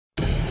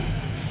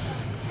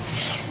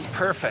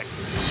Perfect.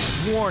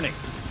 Warning,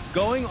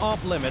 going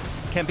off limits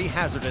can be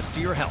hazardous to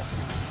your health.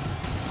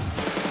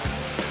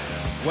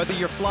 Whether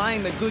you're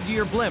flying the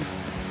Goodyear Blimp,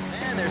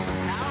 Man, there's some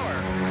power.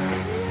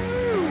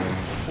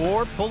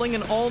 or pulling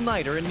an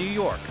all-nighter in New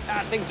York,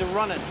 Things are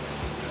running.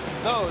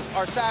 Those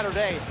are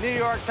Saturday New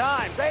York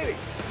Times, baby.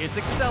 it's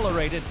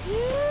accelerated,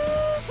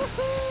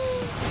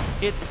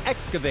 it's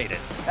excavated,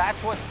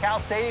 That's what Cal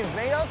Stadium's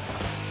made of?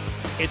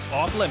 it's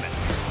off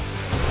limits.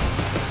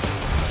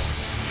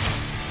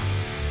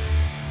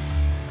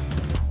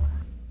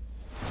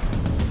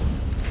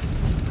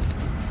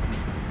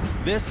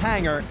 This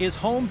hangar is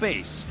home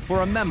base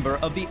for a member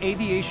of the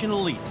aviation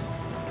elite.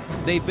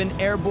 They've been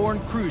airborne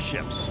cruise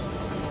ships,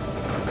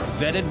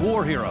 vetted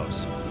war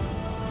heroes,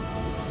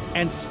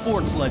 and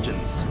sports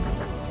legends.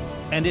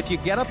 And if you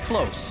get up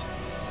close,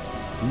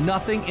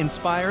 nothing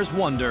inspires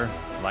wonder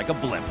like a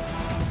blimp.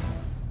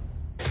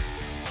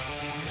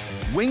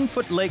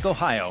 Wingfoot Lake,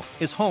 Ohio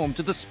is home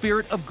to the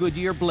Spirit of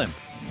Goodyear Blimp.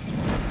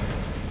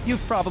 You've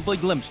probably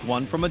glimpsed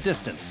one from a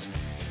distance.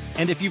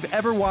 And if you've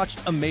ever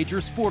watched a major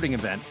sporting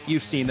event,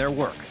 you've seen their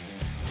work.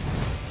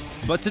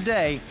 But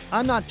today,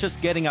 I'm not just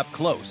getting up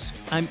close,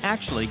 I'm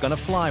actually gonna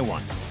fly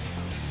one.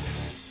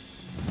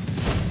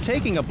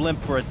 Taking a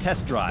blimp for a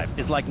test drive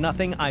is like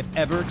nothing I've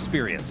ever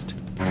experienced.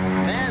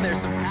 Man,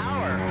 there's some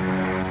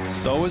power.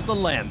 So is the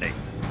landing.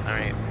 All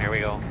right, here we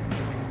go.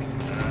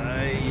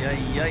 Ay,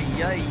 ay,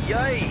 ay, ay,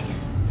 ay.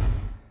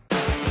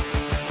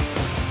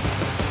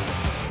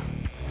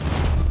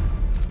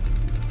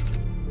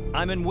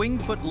 I'm in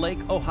Wingfoot Lake,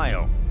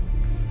 Ohio,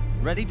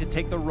 ready to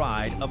take the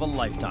ride of a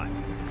lifetime.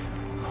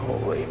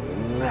 Holy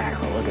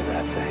mackerel, look at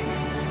that thing.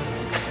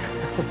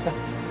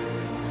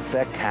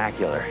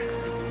 Spectacular.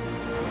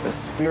 The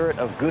Spirit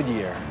of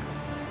Goodyear.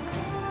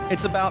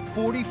 It's about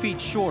 40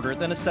 feet shorter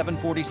than a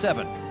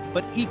 747,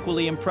 but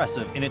equally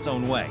impressive in its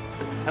own way.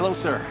 Hello,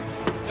 sir.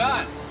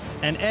 John.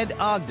 And Ed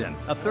Ogden,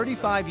 a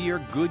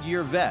 35-year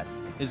Goodyear vet,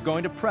 is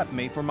going to prep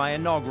me for my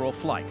inaugural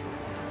flight.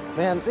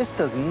 Man, this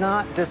does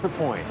not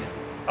disappoint.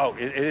 Oh,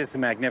 it is a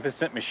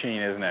magnificent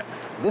machine, isn't it?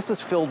 This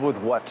is filled with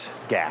what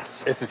gas?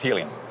 This is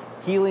helium.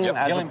 Helium, Yep,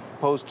 as helium.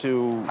 opposed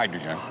to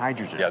Hydrogen.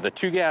 hydrogen. Yeah, the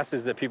two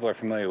gases that people are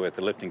familiar with,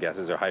 the lifting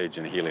gases, are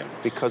hydrogen and helium.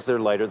 Because they're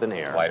lighter than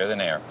air. Lighter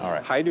than air. All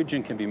right.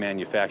 Hydrogen can be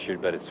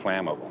manufactured, but it's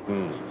flammable.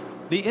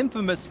 The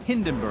infamous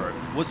Hindenburg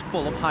was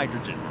full of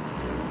hydrogen.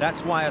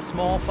 That's why a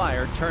small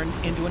fire turned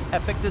into an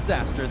epic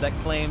disaster that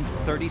claimed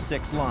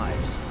 36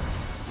 lives.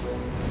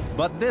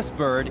 But this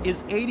bird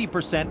is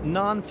 80%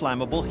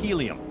 non-flammable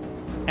helium,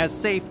 as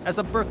safe as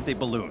a birthday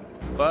balloon,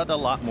 but a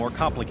lot more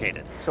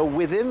complicated. So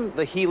within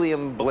the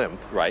helium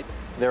blimp, Right.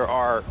 there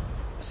are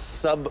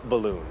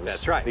sub-balloons.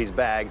 That's right. These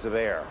bags of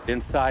air.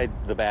 Inside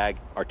the bag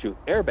are two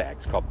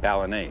airbags called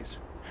ballonets.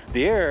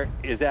 The air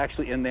is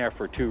actually in there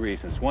for two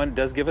reasons. One, it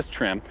does give us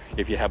trim.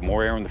 If you have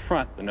more air in the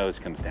front, the nose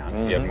comes down.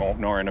 If you have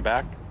more air in the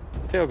back,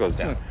 the tail goes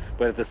down.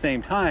 But at the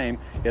same time,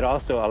 it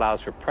also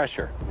allows for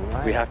pressure.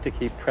 Right. We have to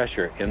keep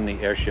pressure in the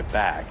airship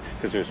bag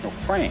because there's no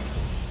frame.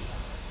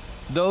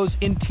 Those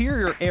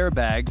interior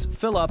airbags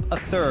fill up a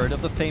third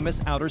of the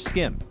famous outer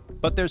skin,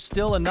 but there's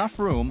still enough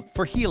room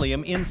for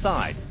helium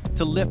inside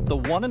to lift the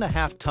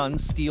 1.5-ton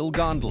steel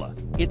gondola.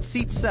 It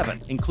seats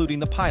 7, including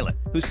the pilot,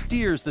 who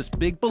steers this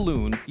big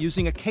balloon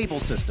using a cable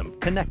system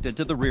connected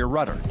to the rear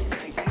rudder.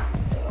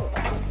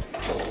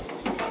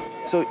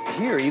 So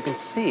here you can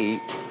see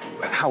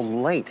how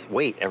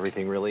lightweight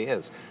everything really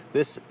is.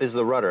 This is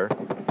the rudder,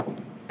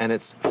 and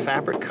it's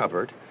fabric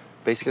covered.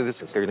 Basically,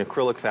 this is an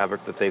acrylic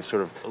fabric that they've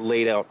sort of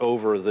laid out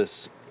over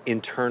this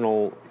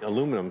internal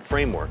aluminum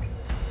framework.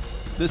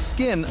 The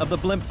skin of the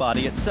blimp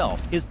body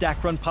itself is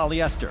Dacron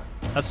polyester,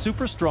 a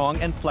super strong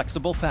and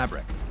flexible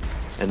fabric.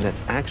 And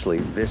that's actually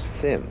this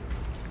thin.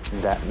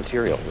 That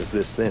material is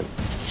this thin.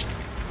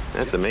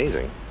 That's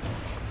amazing.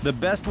 The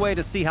best way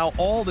to see how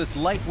all this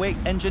lightweight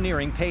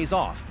engineering pays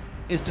off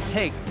is to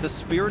take the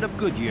Spirit of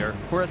Goodyear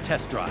for a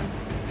test drive.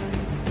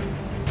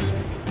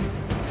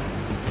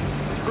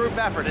 It's a group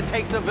effort. It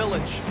takes a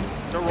village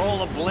to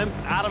roll a blimp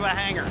out of a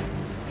hangar.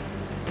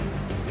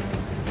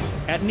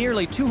 At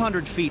nearly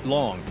 200 feet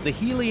long, the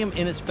helium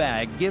in its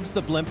bag gives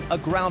the blimp a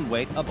ground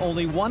weight of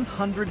only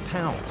 100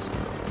 pounds,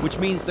 which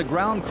means the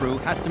ground crew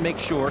has to make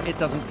sure it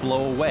doesn't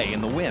blow away in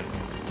the wind.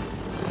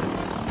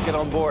 Let's get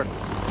on board.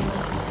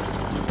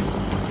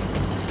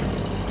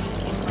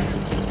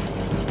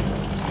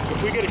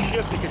 If we get a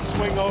shift, it can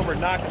swing over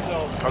and knock us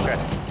over. Okay.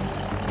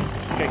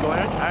 Okay, go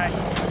ahead. All right.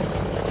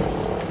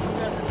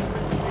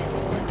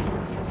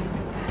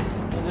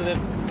 Into the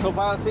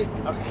co-pilot seat?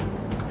 Okay.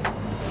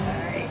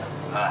 Hey,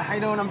 how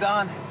you doing? I'm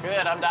Don.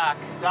 Good, I'm Doc.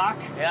 Doc?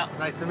 Yeah.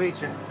 Nice to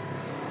meet you.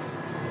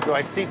 Do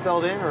I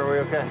seatbelt in, or are we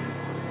okay?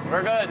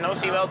 We're good, no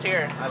seatbelts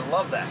here. I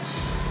love that.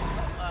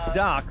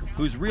 Doc,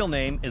 whose real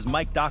name is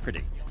Mike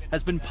Doherty,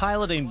 has been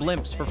piloting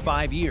blimps for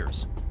 5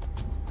 years.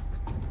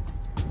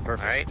 All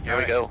right, here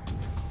we go.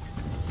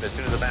 As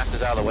soon as the mast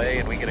is out of the way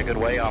and we get a good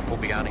way off, we'll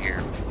be out of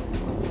here.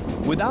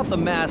 Without the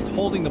mast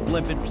holding the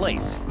blimp in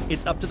place,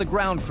 it's up to the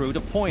ground crew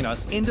to point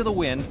us into the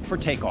wind for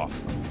takeoff.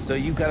 So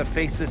you've got to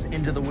face this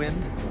into the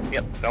wind?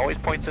 Yep, it always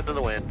points into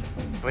the wind.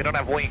 We don't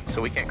have wings,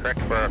 so we can't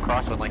correct for a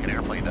crosswind like an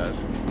airplane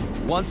does.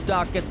 Once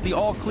Doc gets the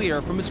all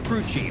clear from his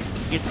crew chief,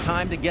 it's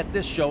time to get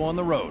this show on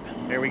the road.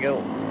 Here we go.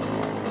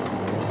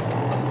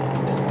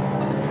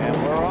 And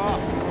we're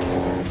off.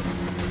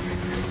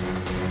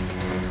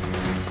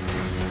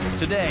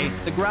 Today,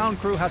 the ground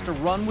crew has to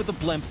run with the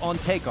blimp on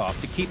takeoff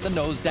to keep the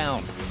nose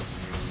down.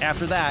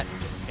 After that,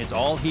 it's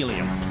all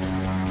helium.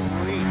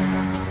 Sweet.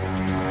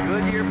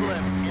 Goodyear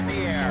Blimp in the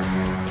air.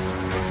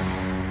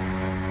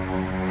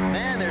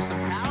 Man, there's some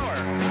power.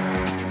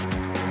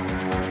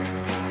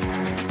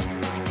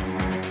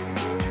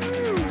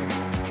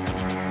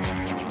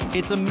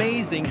 It's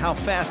amazing how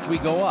fast we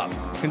go up,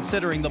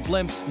 considering the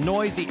blimp's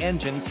noisy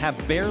engines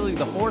have barely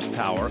the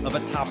horsepower of a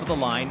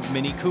top-of-the-line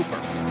Mini Cooper.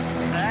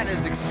 That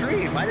is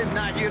extreme. I did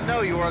not even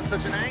know you were on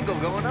such an angle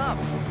going up.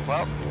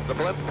 Well, the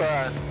blimp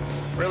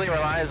really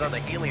relies on the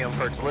helium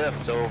for its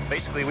lift, so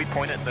basically we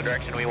point it in the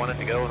direction we want it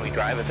to go and we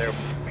drive it there.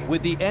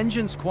 With the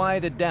engines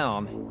quieted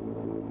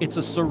down, it's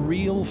a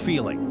surreal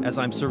feeling as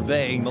I'm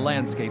surveying the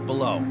landscape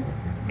below.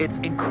 It's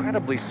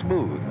incredibly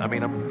smooth. I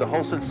mean, the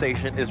whole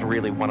sensation is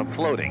really one of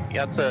floating.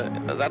 Yeah,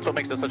 that's what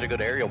makes it such a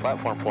good aerial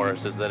platform for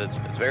us, is that it's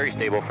very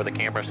stable for the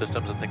camera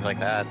systems and things like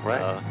that.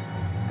 Right.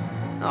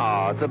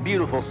 Oh, it's a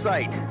beautiful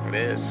sight. It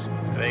is.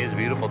 Today is a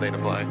beautiful day to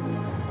fly.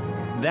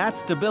 That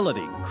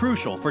stability,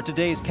 crucial for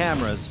today's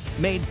cameras,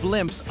 made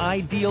blimps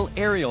ideal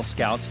aerial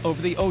scouts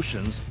over the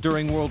oceans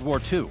during World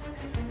War II.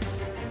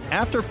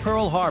 After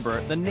Pearl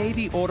Harbor, the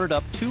Navy ordered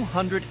up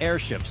 200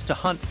 airships to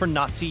hunt for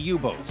Nazi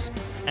U-boats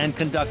and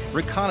conduct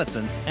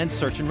reconnaissance and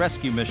search and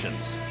rescue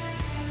missions.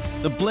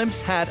 The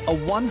blimps had a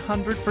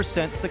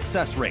 100%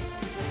 success rate,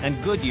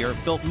 and Goodyear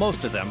built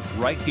most of them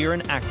right here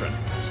in Akron.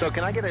 So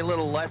can I get a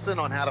little lesson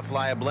on how to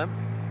fly a blimp?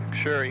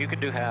 Sure, you can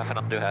do half and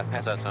I'll do half.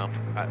 How's that sound?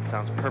 That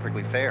sounds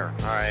perfectly fair.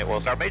 All right, well,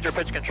 so our major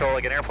pitch control,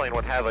 like an airplane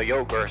would have a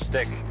yoke or a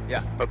stick.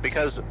 Yeah. But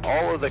because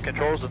all of the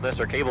controls in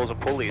this are cables and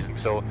pulleys,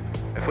 so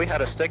if we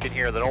had a stick in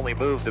here that only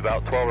moved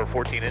about 12 or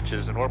 14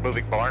 inches and we're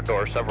moving barn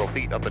doors several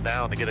feet up and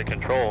down to get a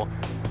control,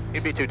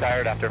 you'd be too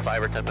tired after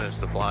 5 or 10 minutes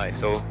to fly.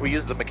 So we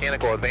use the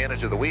mechanical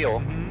advantage of the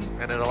wheel,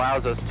 and it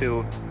allows us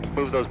to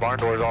move those barn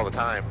doors all the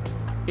time.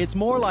 It's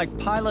more like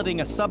piloting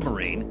a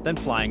submarine than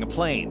flying a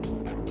plane.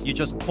 You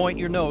just point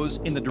your nose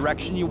in the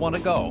direction you want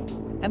to go,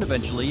 and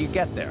eventually you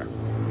get there.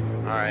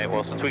 All right,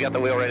 well, since we got the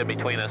wheel right in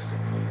between us,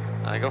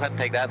 go ahead and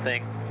take that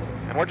thing.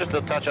 And we're just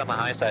a touch on the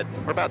high side.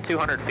 We're about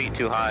 200 feet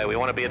too high. We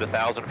want to be at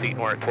 1,000 feet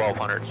and we're at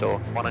 1,200, so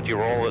why don't you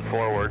roll it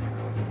forward?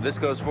 This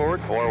goes forward?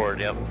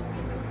 Forward, yep.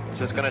 It's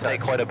just going to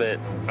take quite a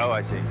bit. Oh,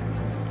 I see.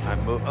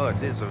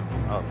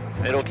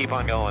 It'll keep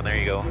on going. There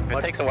you go.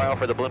 It takes a while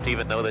for the blimp to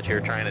even know that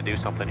you're trying to do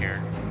something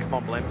here. Come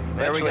on, Blimp.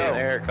 There we Eventually, go.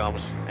 There it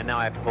comes. And now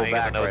I have to pull Now you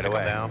back get the nose right to come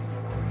away. down.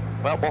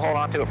 Well, we'll hold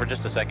on to it for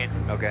just a second.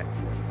 Okay.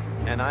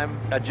 And I'm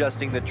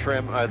adjusting the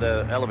trim,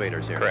 the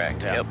elevators here.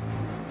 Correct, Yeah. yep.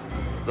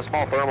 The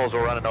small thermals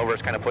we're running over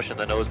is kind of pushing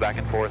the nose back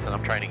and forth, and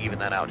I'm trying to even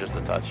that out just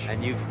a touch.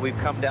 And we've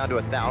come down to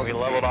 1,000. We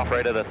leveled off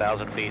right at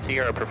 1,000 feet. So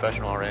you're a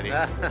professional already.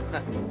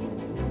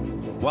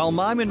 While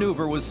my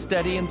maneuver was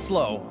steady and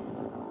slow,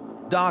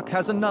 Doc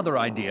has another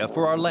idea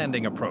for our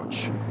landing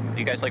approach. Do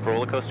you guys like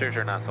roller coasters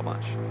or not so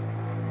much?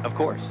 Of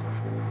course.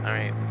 All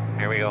right,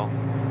 here we go.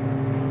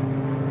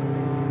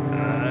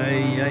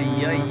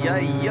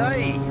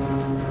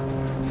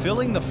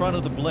 Filling the front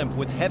of the blimp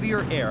with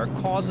heavier air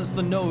causes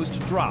the nose to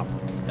drop,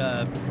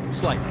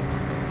 slightly.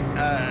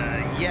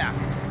 Yeah.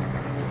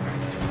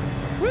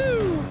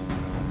 Woo!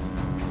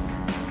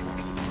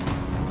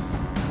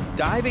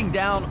 Diving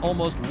down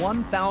almost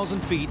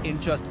 1,000 feet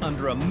in just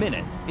under a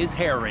minute is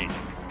hair-raising.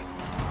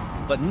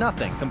 But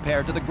nothing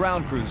compared to the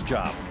ground crew's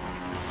job.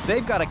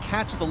 They've got to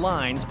catch the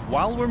lines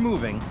while we're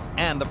moving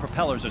and the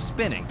propellers are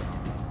spinning,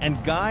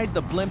 and guide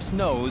the blimp's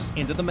nose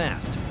into the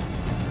mast.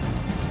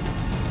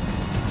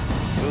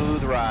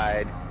 Smooth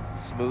ride,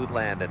 smooth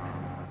landing.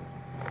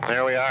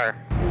 There we are.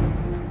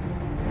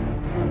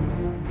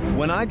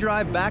 When I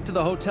drive back to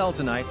the hotel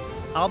tonight,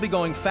 I'll be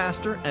going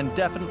faster and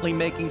definitely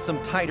making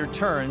some tighter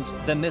turns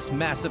than this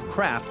massive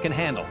craft can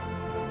handle.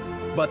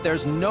 But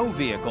there's no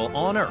vehicle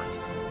on Earth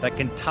that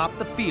can top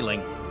the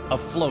feeling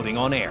of floating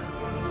on air.